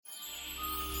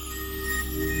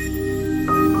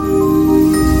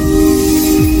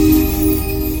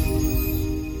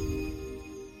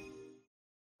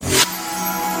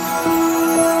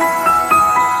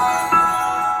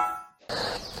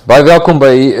Baie welkom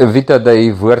by Vita Day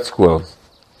Woordskool.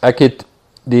 Ek het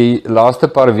die laaste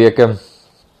paar weke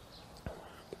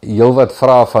heel wat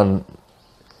vrae van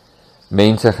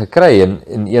mense gekry en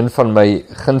een van my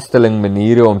gunsteling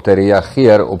maniere om te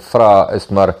reageer op vrae is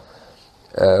maar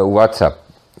WhatsApp,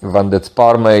 want dit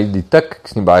spaar my die tik. Ek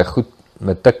is nie baie goed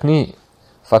met tik nie,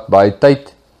 vat baie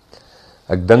tyd.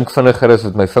 Ek dink vinniger as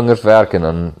wat my vingers werk en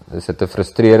dan is dit 'n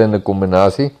frustrerende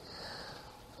kombinasie.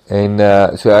 En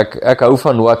so ek hou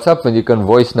van WhatsApp, want jy kan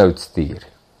voice notes stuur.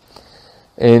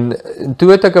 En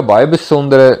toe het ek 'n baie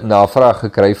besondere navraag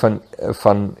gekry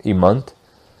van iemand,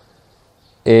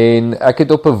 en ek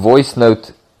het op 'n voice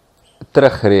note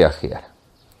teruggereageer.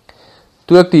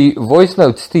 Toe ek die voice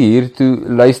note stuur, toe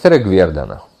luister ek weer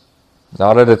daarna,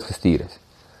 nadat dit gestuur is.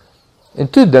 En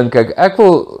toe dink ek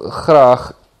wil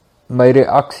graag my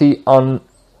reaksie aan,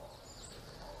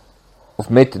 of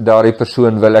met daardie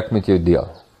persoon wil ek met jou deel.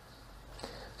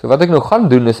 So wat ek nou gaan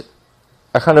doen is,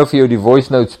 ek gaan nou vir jou die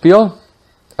voice note speel,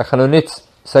 ek gaan nou net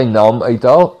sy naam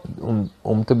uithaal,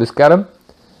 om te beskerm,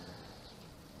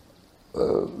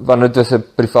 want dit was 'n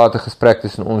private gesprek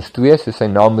tussen ons twee, so sy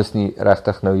naam is nie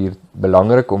regtig nou hier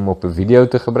belangrik om op 'n video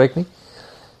te gebruik nie,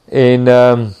 en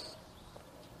dan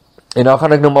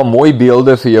gaan ek nou maar mooi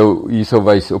beelde vir jou hierso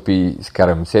wys op die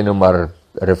skerm, sê nou maar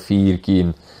riviertjie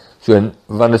en so,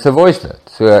 want dit is 'n voice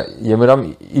note, so jy moet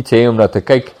dan iets hê om na te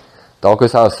kyk. Dalk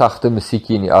is daar 'n sagte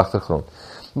musiekie in die agtergrond.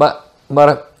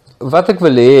 Maar wat ek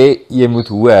wil hê jy moet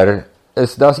hoor,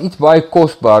 is daar's iets baie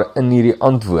kosbaar in hierdie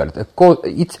antwoord. 'n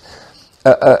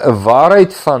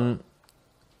waarheid van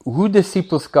hoe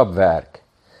disippelskap werk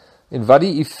en wat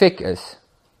die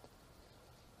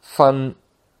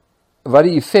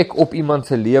effek op iemand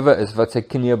se lewe is wat sy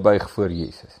knie buig voor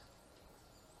Jesus.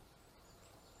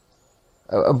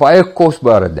 'n baie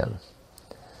kosbare ding.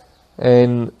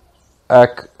 En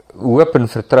ek hoop en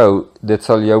vertrou, dit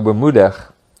sal jou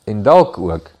bemoedig en dalk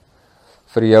ook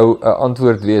vir jou 'n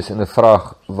antwoord wees in 'n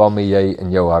vraag waarmee jy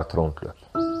in jou hart rondloop.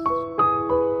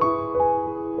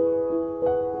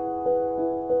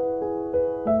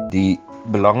 Die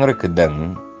belangrike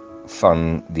ding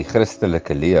van die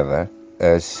Christelike lewe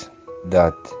is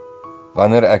dat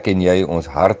wanneer ek en jy ons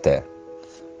harte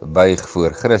buig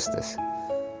voor Christus,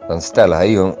 dan stel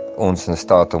hy ons in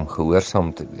staat om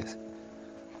gehoorsaam te wees.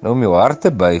 Nou om jou hart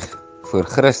te buig voor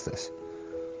Christus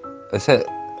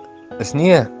is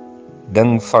nie 'n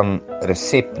ding van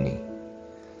resep nie.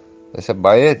 Dis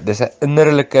 'n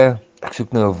innerlike, ek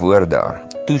soek nou 'n woord daar,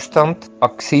 toestand,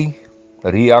 aksie,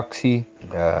 reaksie,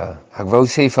 ek wou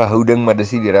sê verhouding, maar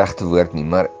dis nie die regte woord nie,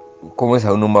 maar kom ons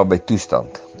hou nou maar by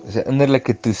toestand. Dis 'n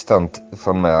innerlike toestand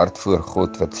van my hart voor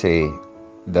God wat sê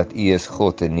dat U is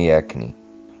God en nie ek nie.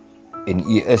 En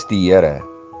U is die Here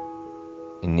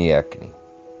en nie ek nie.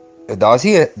 Daar's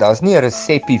nie 'n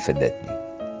resepie vir dit nie.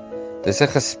 Dis 'n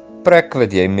gesprek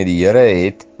wat jy met die Here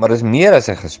het, maar dis meer as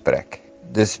 'n gesprek.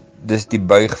 Dis die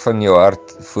buig van jou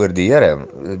hart voor die Here.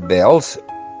 Dit behels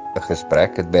 'n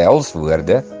gesprek, dit behels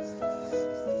woorde,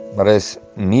 maar dit is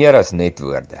meer as net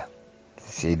woorde.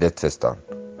 As jy dit verstaan.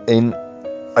 En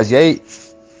as jy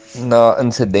na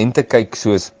insidente kyk,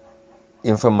 soos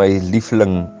een van my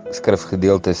liefling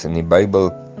skrifgedeeltes in die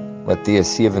Bybel,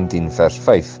 Matteus 17 vers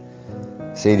 5,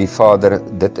 sê die Vader,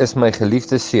 dit is my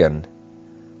geliefde seun,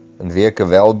 in wie ek 'n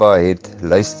welbehae het,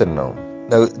 luister na hom.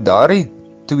 Nou, daardie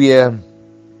twee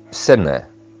sinne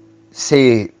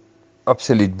sê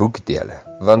absoluut boekdele,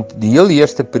 want die heel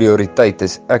eerste prioriteit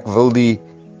is, ek wil die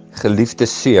geliefde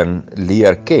seun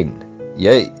leer ken.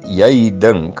 Jy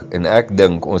dink, en ek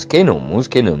dink, ons ken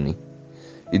hom nie.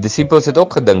 Die disippels het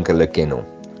ook gedink, hulle ken hom.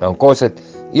 Dan kos dit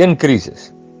een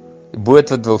krisis, die boot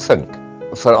wat wil sink,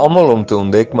 vir almal om te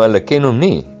ontdek, maar hulle ken hom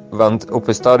nie, want op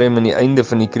 'n stadium in die einde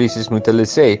van die krisis moet hulle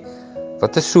sê,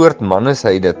 wat 'n soort man is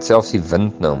hy, dat selfs die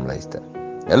wind na hom luister.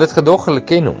 Hulle het gedog, hulle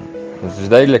ken hom, ons is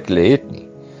duidelik, hulle het nie.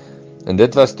 En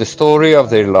dit was the story of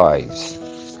their lives.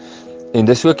 En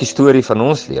dis ook die storie van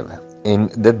ons lewe. En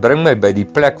dit bring my by die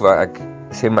plek waar ek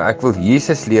sê, maar ek wil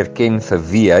Jesus leer ken vir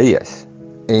wie hy is.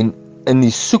 En in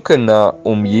die soeke na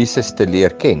om Jesus te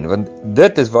leer ken, want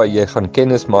dit is waar jy gaan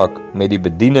kennis maak met die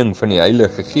bediening van die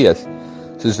Heilige Gees,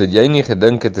 soos wat jy nie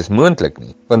gedink het is moontlik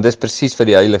nie, want dis presies wat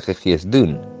die Heilige Gees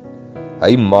doen.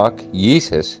 Hy maak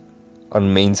Jesus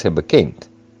aan mense bekend.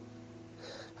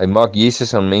 Hy maak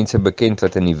Jesus aan mense bekend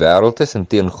wat in die wêreld is en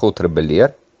teen God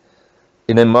rebelleer,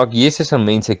 en hy maak Jesus aan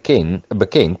mense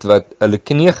bekend wat hulle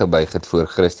knie gebuig het voor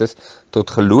Christus,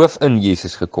 tot geloof in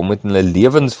Jesus gekom het en hulle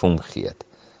lewens vir hom gegee het.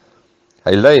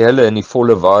 Hy lei hulle in die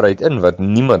volle waarheid in, wat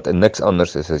niemand en niks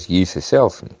anders is as Jesus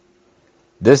self nie.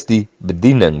 Dis die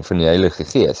bediening van die Heilige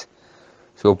Gees.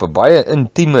 So op 'n baie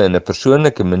intieme en 'n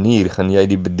persoonlike manier gaan jy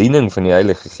die bediening van die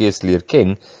Heilige Gees leer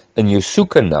ken in jou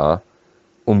soeke na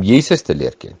om Jesus te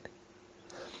leer ken.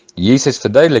 Jesus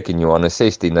verduidelik in Johannes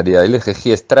 16 dat die Heilige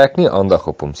Gees trek nie aandag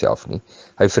op homself nie.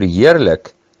 Hy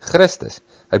verheerlik Christus.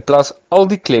 Hy plaas al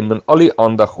die klem en al die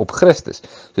aandag op Christus.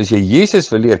 So as jy Jesus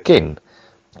wil leer ken,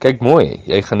 kyk mooi,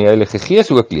 jy gaan die Heilige Gees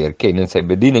ook leer ken en sy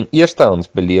bediening eerstehands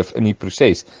beleef in die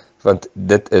proses, want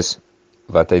dit is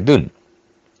wat hy doen.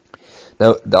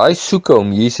 Nou, daai soeke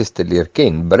om Jesus te leer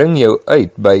ken, bring jou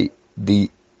uit by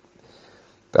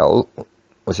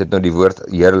ons het nou die woord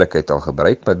heerlikheid al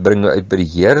gebruik, maar dit bring jou uit by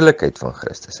die heerlikheid van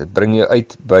Christus. Dit bring jou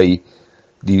uit by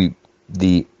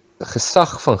die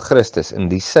gesag van Christus in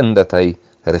die sin dat hy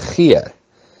regeer.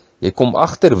 Jy kom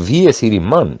agter, wie is hierdie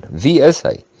man? Wie is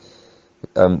hy?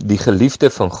 Die geliefde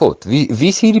van God. Wie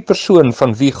is hierdie persoon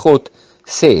van wie God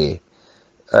sê,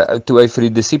 toe hy vir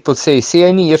die disippels sê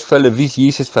hy nie eers vir hulle wie is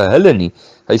Jesus vir hulle nie,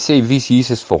 hy sê wie is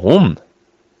Jesus vir hom.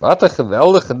 Wat 'n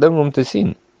geweldige ding om te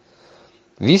sien.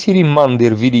 Wie is hierdie man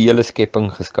deur wie die hele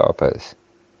skepping geskape is?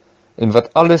 En wat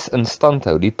alles in stand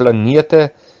hou, die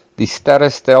planete, die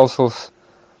sterrestelsels,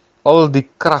 al die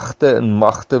kragte en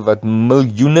magte wat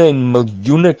miljoene en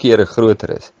miljoene kere groter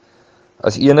is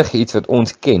as enige iets wat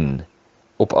ons ken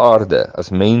op aarde as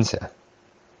mense.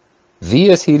 Wie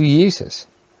is hierdie Jesus?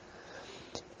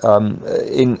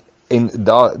 En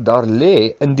daar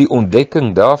lê in die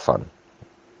ontdekking daarvan,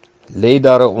 lê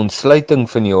daar 'n ontsluiting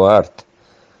van jou hart,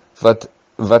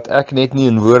 wat ek net nie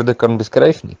in woorde kan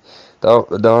beskryf nie.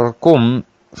 Daar kom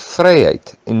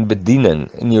vryheid en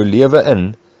bediening in jou lewe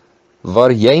in,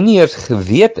 waar jy nie eers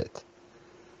geweet het,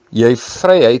 jy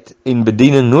vryheid en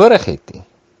bediening nodig het nie.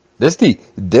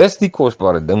 Dis die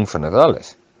kosbare ding van dit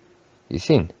alles. Jy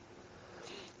sien.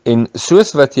 En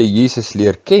soos wat jy Jesus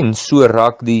leer ken, so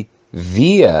raak die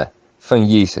wee van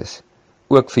Jesus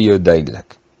ook vir jou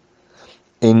duidelik.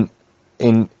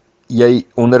 En jy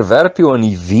onderwerp jou aan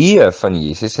die wee van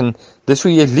Jesus, en dis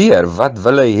hoe jy leer, wat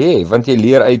wil hy hê, want jy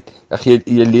leer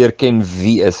jy leer ken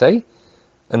wie is hy,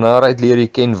 en daaruit leer jy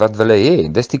ken wat wil hy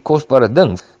hê. Dis die kosbare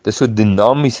ding, dis so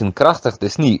dinamies en kragtig,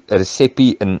 dis nie 'n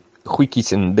resepie en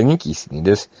goedjies en dingetjies nie,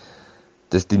 dis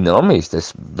dinamies,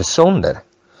 dis besonder.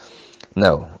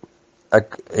 Nou,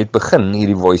 ek het begin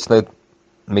hierdie voice note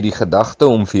met die gedagte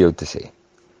om vir jou te sê,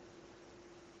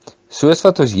 soos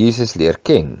wat ons Jesus leer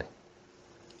ken,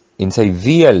 en sy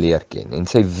wee leer ken, en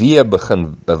sy wee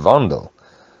begin bewandel,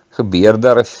 gebeur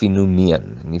daar 'n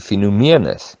fenomeen, en die fenomeen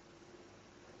is,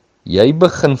 jy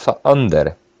begin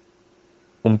verander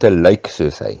om te lyk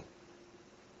soos hy.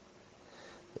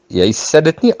 Jy sit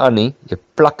dit nie aan nie, jy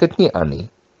plak dit nie aan nie,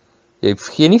 jy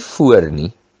gee nie voor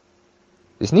nie,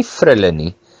 dis nie frille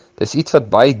nie, dis iets wat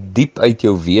baie diep uit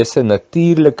jou wese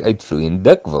natuurlik uitvloei, en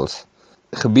dikwels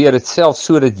gebeur dit self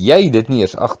so dat jy dit nie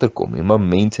eers agterkom nie, maar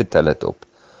mense tel dit op.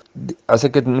 As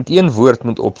ek dit met een woord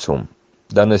moet opsom,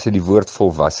 dan is dit die woord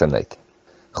volwassenheid.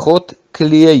 God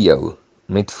klee jou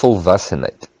met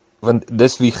volwassenheid, want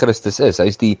dis wie Christus is, hy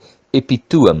is die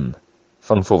epitoom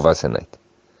van volwassenheid,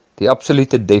 die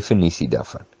absolute definisie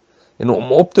daarvan. En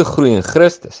om op te groei in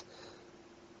Christus,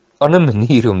 'n ander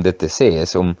manier om dit te sê,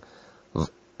 is om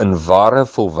in ware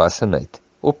volwassenheid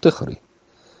op te groei.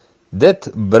 Dit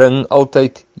bring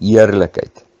altyd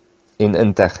heerlikheid en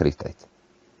integriteit.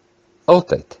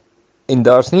 Altyd. En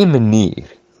daar's nie 'n manier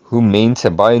hoe mense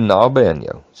baie naby aan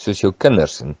jou, soos jou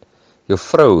kinders en jou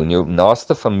vrou en jou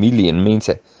naaste familie en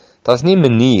mense, daar's nie 'n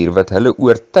manier wat hulle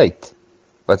oor tyd,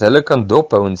 wat hulle kan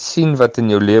dophou en sien wat in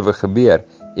jou lewe gebeur,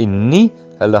 en nie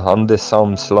hulle hande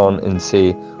saamslaan en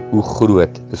sê, hoe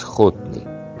groot is God nie.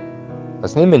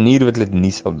 Daar's nie 'n manier wat hulle dit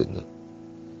nie sal doen nie.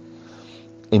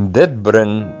 En dit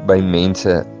bring by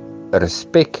mense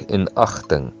respek en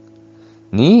agting.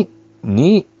 Nie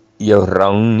jou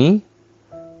rang nie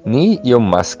jou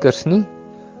maskers nie,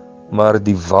 maar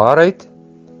die waarheid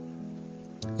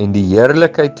en die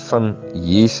heerlikheid van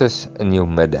Jesus in jou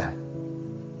midde.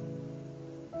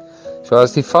 So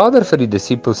as die Vader vir die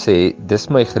disipels sê, dis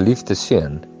my geliefde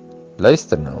seun,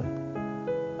 luister na hom,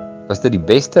 was dit die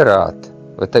beste raad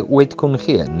wat hy ooit kon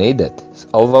gee, net dit, is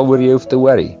alwaaroor jy hoef te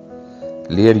worry.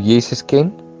 Leer Jesus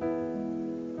ken,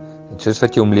 en soos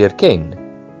wat jy hom leer ken,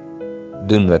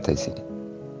 doen wat hy sê.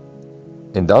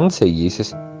 En dan sê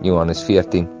Jesus, Johannes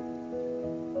 14,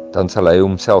 dan sal hy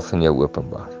homself in jou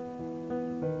openbaar.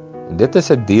 En dit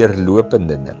is 'n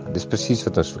deurlopende ding, dit is presies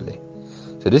wat ons wil hê.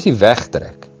 So dis die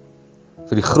wegtrek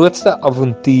vir die grootste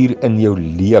avontuur in jou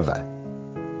lewe.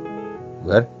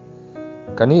 Hoor?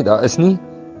 Kan nie, daar is nie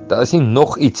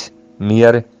nog iets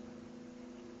meer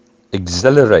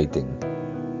exhilarating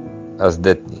as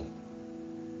dit nie.